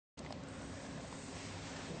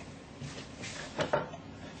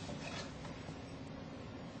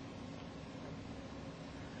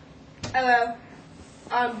Hello,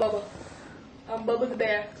 I'm Bubba. I'm Bubba the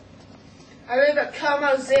Bear. I live at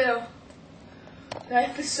Carmel Zoo.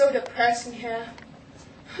 Life is so depressing here.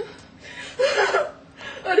 Oh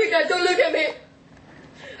God, don't look at me.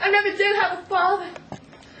 I never did have a father,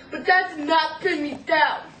 but that did not bring me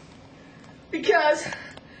down. Because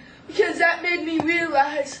that made me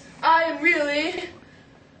realize I am really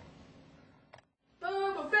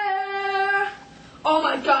Bubba Bear. Oh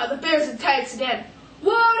my God, the bear's in tags again.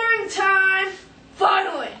 Watering time,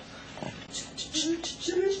 finally.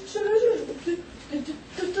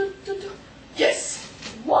 Yes,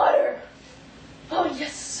 water. Oh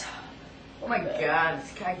yes. Oh my God,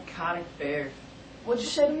 this psychotic bear. What'd you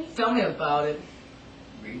say to me? Tell me about it,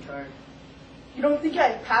 retard. You don't think I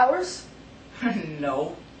have powers?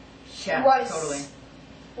 No. Yeah, totally.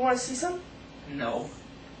 You want to see some? No.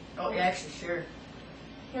 Oh, yeah, actually, sure.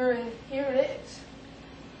 Here it is.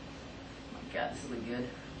 Oh my God, this is really good.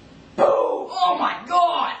 Boom! Oh my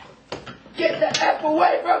God! Get the F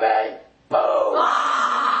away from me! Boom!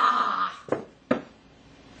 Ah!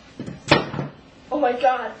 Oh my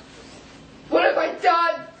God! What have I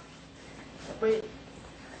done? Wait.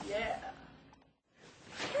 Yeah.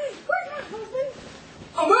 Hey, where's my husband?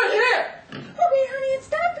 I'm right here! Okay, honey, it's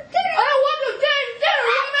time for dinner. I don't want no dang dinner,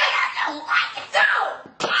 woman! No!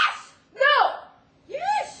 No!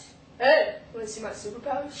 Yes. Hey, want to see my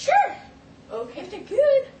superpowers? Sure. Okay. If they're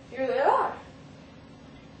good. Here they are.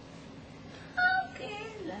 Okay.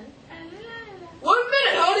 La, la, la, la. 1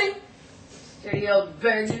 minute, honey! Dirty old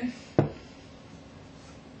virgin.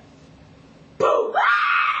 Boom!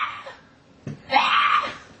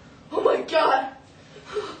 Oh my God!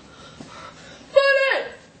 Funny!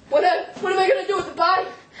 What am I gonna do with the body?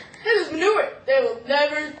 This is manure. They will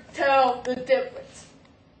never tell the difference.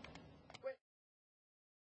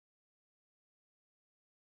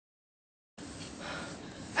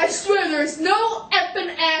 I swear there is no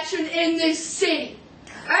effing action in this city.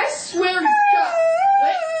 I swear to God.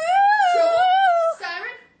 Wait.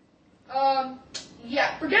 Siren?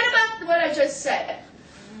 Yeah. Forget about what I just said.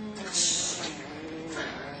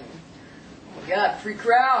 Oh my God, free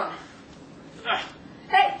crown.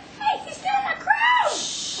 Hey, he's stealing my crown.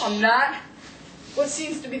 I'm not. What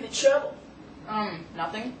seems to be the trouble?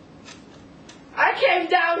 Nothing. I came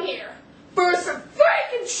down here for some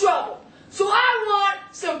freaking trouble. So I want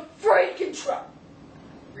some freaking trouble.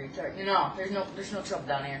 Retard. No, there's no trouble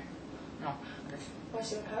down here. No. Want to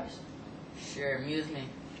see my powers? Sure, amuse me.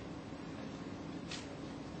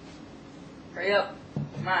 Hurry up.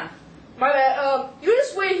 Come on. My bad. You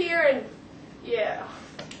just wait here and yeah.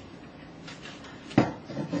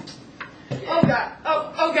 Oh God.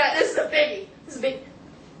 Oh God. This is a biggie. This is a biggie.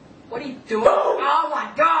 What are you doing? Oh my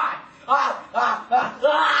God!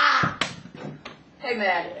 Ah! Hey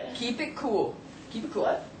man, keep it cool. Keep it cool.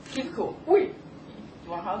 What? Keep it cool. Wait.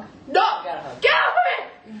 You want a hug? No. You got a hug. Get off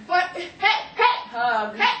of me. What? Hey.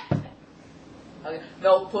 Hug. Hey. Okay.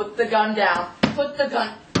 No, put the gun down. Put the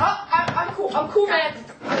gun. Oh, I'm cool. I'm cool, man.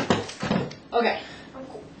 Okay. I'm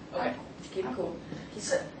cool. Okay. Keep it cool.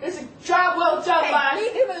 It's a job well done, Hey, man.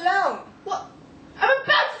 leave him alone. What? I'm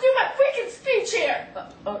about to do my freaking speech here.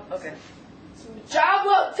 Okay. Job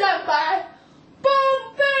well done, by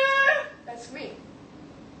Bubba Bear. That's me.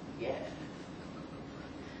 Yeah.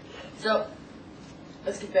 So,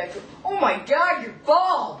 let's get back to. Oh my God, you're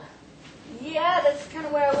bald. Yeah, that's kind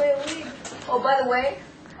of where I wear a wig. Oh, by the way,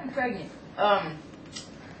 I'm pregnant.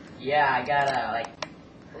 Yeah, I gotta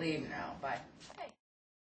leave now. Bye.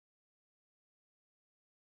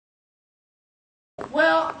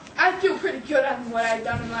 Well, I feel pretty good on what I've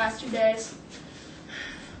done in the last 2 days.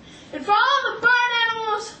 And for all the barn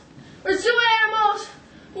animals or zoo animals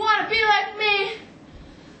who want to be like me,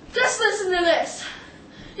 just listen to this.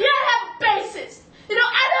 You gotta have a basis. You know,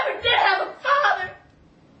 I never did have a father.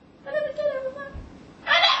 I never did have a father. I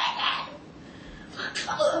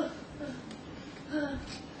never did.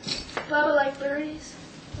 Bubba like birdies.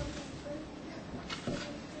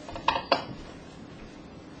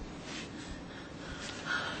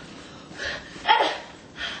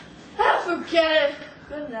 Forget it.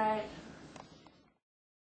 Good night.